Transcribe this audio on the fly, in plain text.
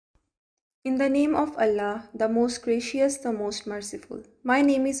In the name of Allah, the most gracious, the most merciful. My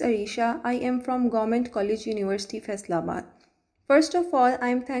name is Areesha. I am from Government College University, Faisalabad. First of all, I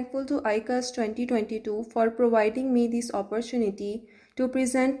am thankful to ICAZ-2022 for providing me this opportunity to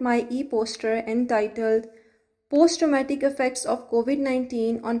present my e-poster entitled Post-Traumatic Effects of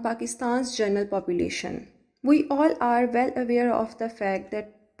COVID-19 on Pakistan's General Population. We all are well aware of the fact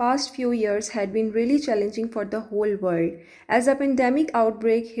that past few years had been really challenging for the whole world as a pandemic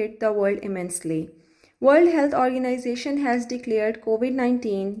outbreak hit the world immensely. World Health Organization has declared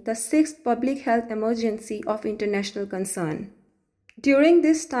COVID-19 the sixth public health emergency of international concern. During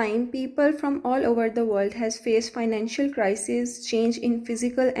this time, people from all over the world has faced financial crises, change in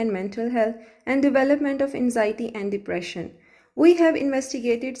physical and mental health, and development of anxiety and depression. We have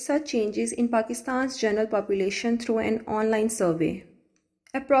investigated such changes in Pakistan's general population through an online survey.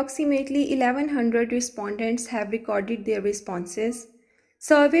 Approximately 1100 respondents have recorded their responses.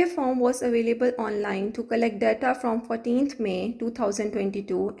 Survey form was available online to collect data from 14th May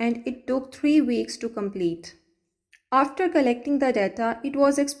 2022 and it took 3 weeks to complete. After collecting the data, it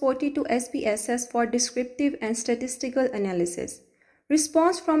was exported to SPSS for descriptive and statistical analysis.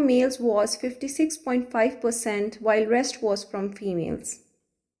 Response from males was 56.5% while rest was from females.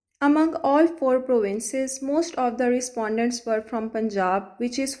 Among all 4 provinces, most of the respondents were from Punjab,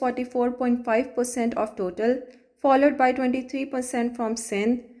 which is 44.5% of total, followed by 23% from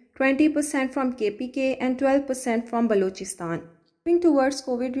Sindh, 20% from KPK and 12% from Balochistan. Moving towards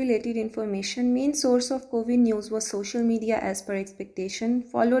COVID-related information, main source of COVID news was social media as per expectation,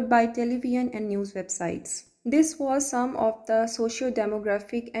 followed by television and news websites. This was some of the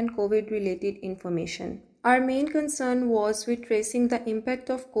socio-demographic and COVID-related information. Our main concern was with tracing the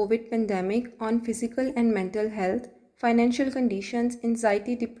impact of COVID pandemic on physical and mental health, financial conditions,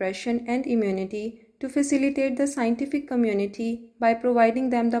 anxiety, depression, and immunity to facilitate the scientific community by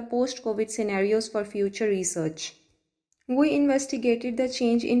providing them the post-COVID scenarios for future research. We investigated the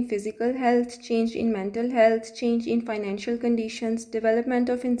change in physical health, change in mental health, change in financial conditions, development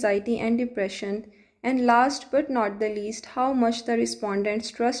of anxiety and depression, and last but not the least, how much the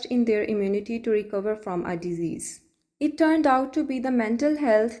respondents trust in their immunity to recover from a disease. It turned out to be the mental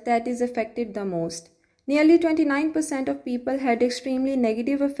health that is affected the most. Nearly 29% of people had extremely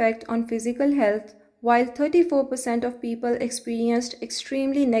negative effect on physical health, while 34% of people experienced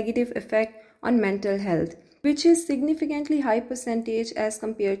extremely negative effect on mental health, which is significantly high percentage as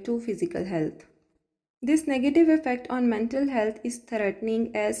compared to physical health. This negative effect on mental health is threatening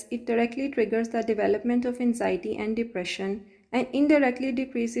as it directly triggers the development of anxiety and depression and indirectly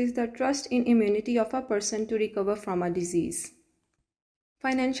decreases the trust in immunity of a person to recover from a disease.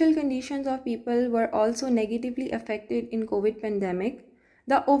 Financial conditions of people were also negatively affected in COVID pandemic.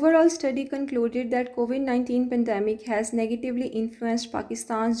 The overall study concluded that COVID-19 pandemic has negatively influenced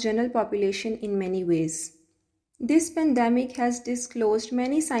Pakistan's general population in many ways. This pandemic has disclosed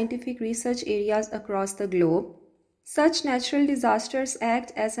many scientific research areas across the globe. Such natural disasters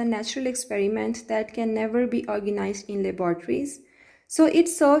act as a natural experiment that can never be organized in laboratories. So it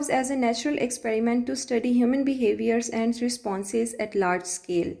serves as a natural experiment to study human behaviors and responses at large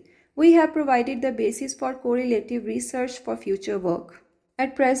scale. We have provided the basis for correlative research for future work.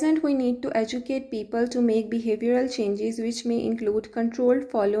 At present, we need to educate people to make behavioral changes which may include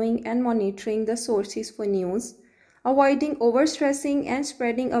controlled following and monitoring the sources for news, avoiding overstressing and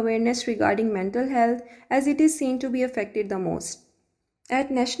spreading awareness regarding mental health as it is seen to be affected the most. At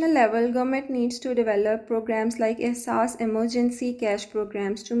national level, government needs to develop programs like ICAZ emergency cash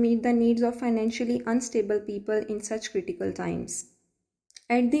programs to meet the needs of financially unstable people in such critical times.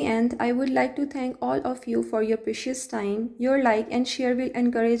 At the end, I would like to thank all of you for your precious time. Your like and share will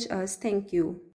encourage us. Thank you.